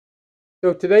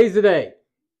So today's the day.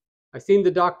 I seen the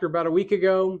doctor about a week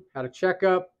ago, had a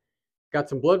checkup, got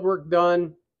some blood work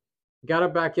done, got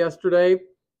it back yesterday,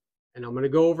 and I'm going to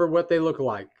go over what they look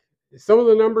like. Some of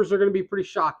the numbers are going to be pretty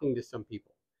shocking to some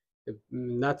people,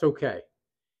 and that's okay.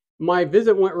 My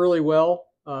visit went really well.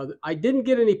 I didn't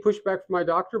get any pushback from my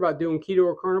doctor about doing keto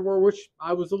or carnivore, which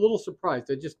I was a little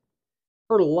surprised. I just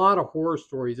heard a lot of horror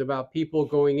stories about people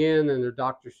going in and their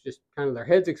doctors just kind of their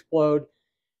heads explode.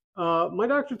 My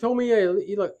doctor told me, hey,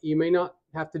 look, you may not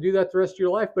have to do that the rest of your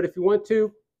life, but if you want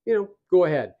to, go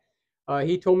ahead.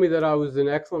 He told me that I was in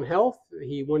excellent health.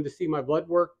 He wanted to see my blood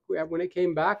work when it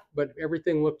came back, but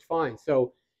everything looked fine.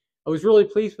 So I was really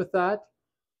pleased with that.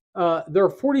 There are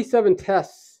 47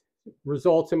 tests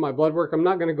results in my blood work. I'm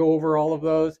not going to go over all of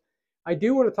those. I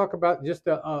do want to talk about just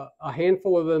a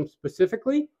handful of them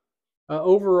specifically.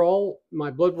 Overall,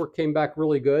 my blood work came back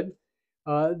really good.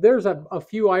 There's a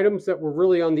few items that were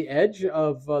really on the edge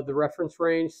of the reference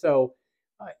range. So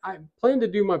I plan to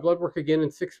do my blood work again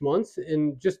in 6 months,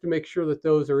 and just to make sure that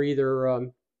those are either,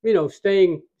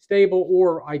 staying stable,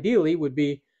 or ideally would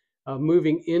be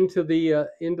moving into the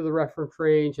reference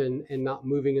range and not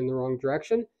moving in the wrong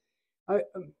direction.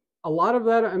 A lot of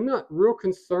that I'm not real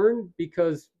concerned,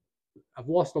 because I've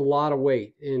lost a lot of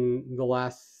weight in the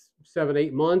last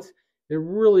 7-8 months. It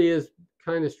really is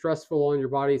kind of stressful on your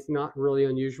body. It's not really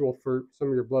unusual for some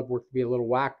of your blood work to be a little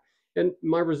whacked, and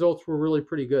my results were really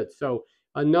pretty good. So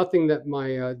nothing that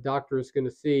my doctor is going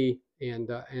to see and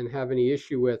have any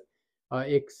issue with,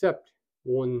 except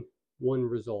one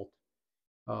result.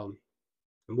 And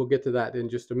we'll get to that in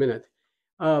just a minute.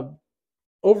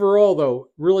 Overall, though,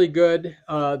 really good.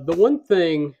 The one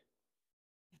thing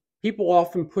people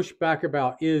often push back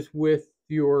about is with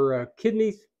your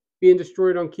kidneys being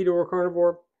destroyed on keto or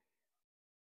carnivore.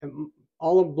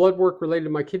 All of blood work related to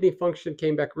my kidney function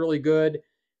came back really good.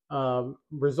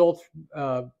 Results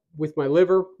with my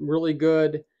liver, really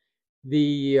good.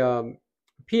 The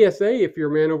PSA, if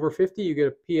you're a man over 50, you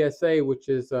get a PSA, which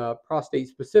is prostate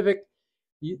specific.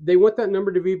 They want that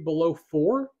number to be below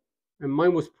 4, and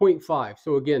mine was 0.5.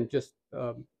 So again, just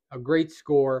a great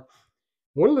score.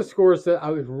 One of the scores that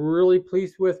I was really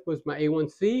pleased with was my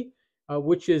A1C,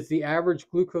 which is the average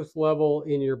glucose level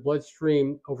in your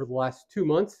bloodstream over the last 2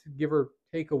 months, give or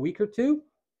take a week or two.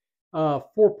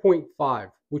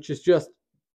 4.5, which is just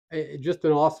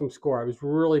an awesome score. I was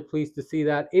really pleased to see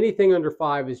that. Anything under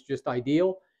 5 is just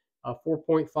ideal.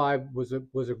 4.5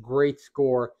 was a great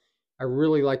score. I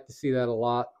really like to see that a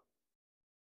lot.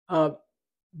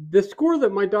 The score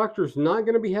that my doctor is not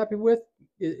going to be happy with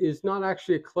is not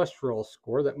actually a cholesterol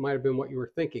score. That might have been what you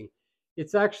were thinking.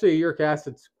 It's actually a uric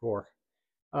acid score.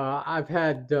 I've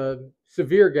had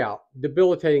severe gout,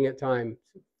 debilitating at times,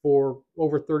 for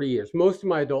over 30 years, most of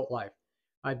my adult life.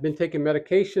 I've been taking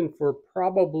medication for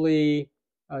probably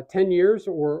 10 years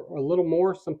or a little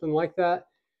more, something like that.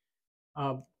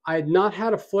 I had not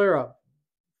had a flare-up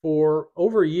for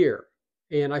over a year,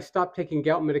 and I stopped taking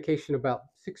gout medication about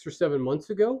 6 or 7 months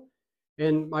ago,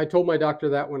 and I told my doctor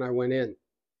that when I went in.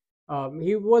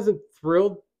 He wasn't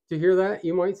thrilled to hear that,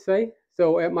 you might say.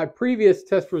 So at my previous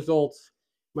test results,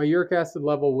 my uric acid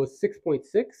level was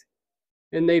 6.6,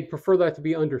 and they'd prefer that to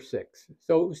be under 6.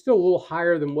 So it was still a little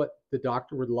higher than what the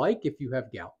doctor would like if you have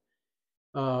gout.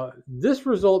 This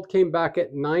result came back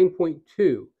at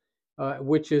 9.2,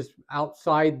 which is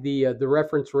outside the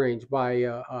reference range by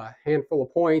a handful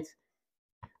of points.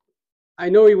 I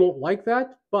know he won't like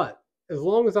that, but as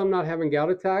long as I'm not having gout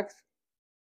attacks,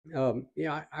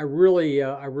 I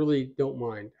really don't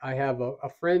mind. I have a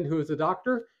friend who is a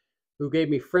doctor who gave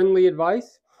me friendly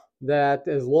advice that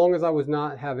as long as I was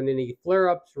not having any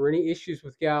flare-ups or any issues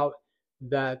with gout,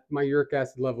 that my uric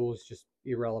acid level was just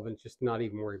irrelevant, just not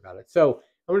even worry about it. So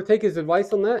I'm going to take his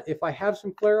advice on that. If I have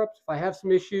some flare-ups, if I have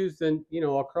some issues, then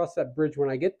I'll cross that bridge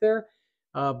when I get there.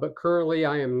 But currently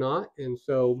I am not, and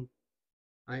so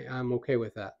I'm okay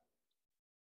with that.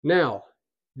 Now,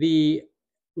 the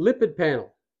lipid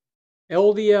panel,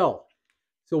 LDL.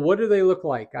 So what do they look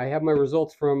like? I have my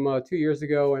results from 2 years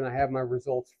ago, and I have my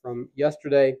results from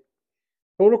yesterday.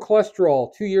 Total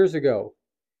cholesterol 2 years ago,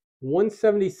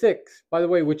 176. By the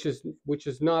way, which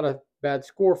is not a bad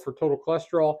score for total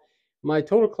cholesterol. My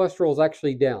total cholesterol is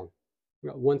actually down,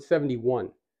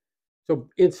 171. So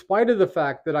in spite of the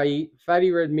fact that I eat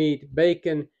fatty red meat,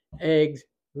 bacon, eggs,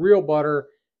 real butter,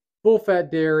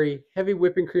 full-fat dairy, heavy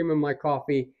whipping cream in my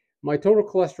coffee, my total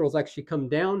cholesterol has actually come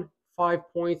down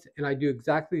 5 points, and I do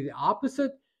exactly the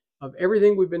opposite of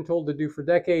everything we've been told to do for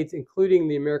decades, including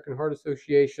the American Heart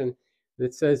Association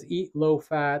that says eat low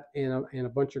fat and a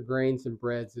bunch of grains and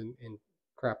breads and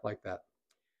crap like that.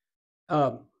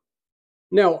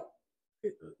 Now,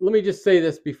 let me just say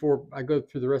this before I go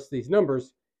through the rest of these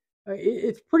numbers.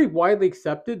 It's pretty widely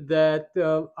accepted that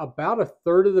about a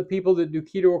third of the people that do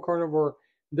keto or carnivore,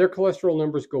 their cholesterol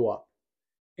numbers go up.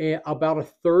 And about a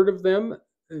third of them,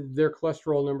 their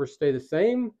cholesterol numbers stay the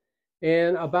same.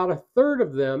 And about a third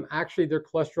of them, actually, their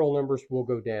cholesterol numbers will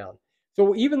go down.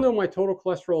 So even though my total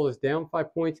cholesterol is down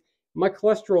 5 points, my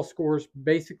cholesterol scores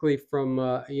basically from,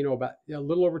 about a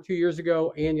little over 2 years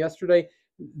ago and yesterday,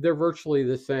 they're virtually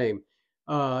the same.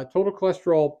 Total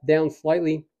cholesterol down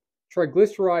slightly.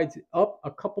 Triglycerides up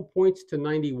a couple points to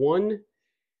 91.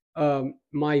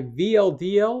 My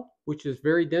VLDL, which is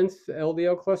very dense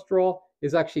LDL cholesterol,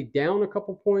 is actually down a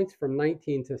couple points from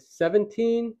 19 to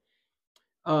 17.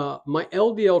 My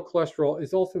LDL cholesterol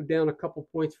is also down a couple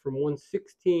points from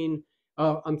 116.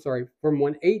 From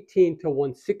 118 to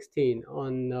 116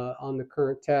 on the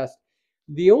current test.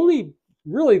 The only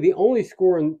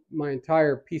score in my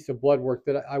entire piece of blood work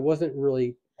that I wasn't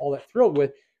really all that thrilled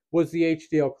with was the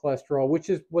HDL cholesterol,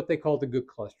 which is what they call the good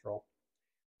cholesterol.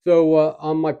 So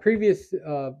on my previous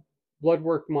blood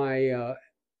work, my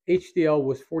HDL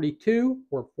was 42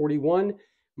 or 41.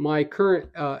 My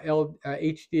current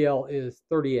HDL is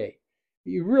 38.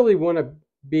 You really want to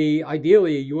be,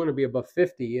 ideally, you want to be above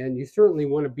 50, and you certainly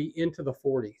want to be into the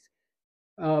 40s.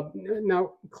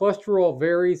 Now, cholesterol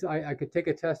varies. I could take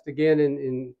a test again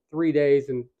in 3 days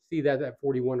and see that at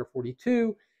 41 or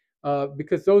 42.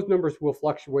 Because those numbers will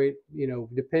fluctuate,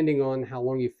 depending on how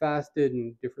long you fasted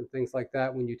and different things like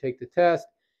that when you take the test.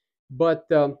 But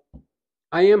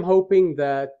I am hoping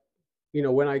that,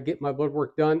 when I get my blood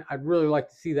work done, I'd really like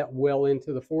to see that well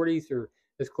into the 40s or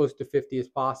as close to 50 as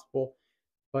possible.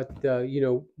 But,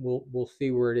 we'll see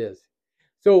where it is.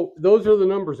 So those are the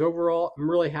numbers overall.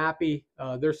 I'm really happy.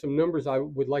 There's some numbers I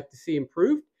would like to see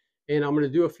improved, and I'm going to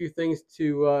do a few things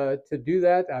to do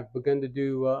that. I've begun to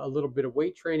do a little bit of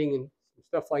weight training and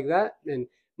stuff like that, and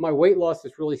my weight loss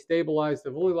is really stabilized.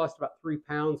 I've only lost about 3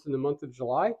 pounds in the month of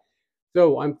July,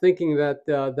 so I'm thinking that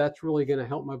that's really going to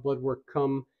help my blood work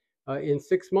come in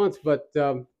 6 months. But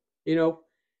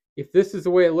if this is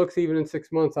the way it looks, even in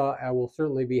 6 months, I will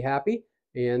certainly be happy,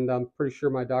 and I'm pretty sure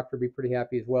my doctor will be pretty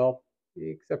happy as well,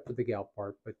 except for the gout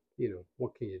part. But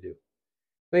what can you do?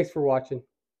 Thanks for watching.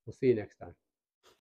 We'll see you next time.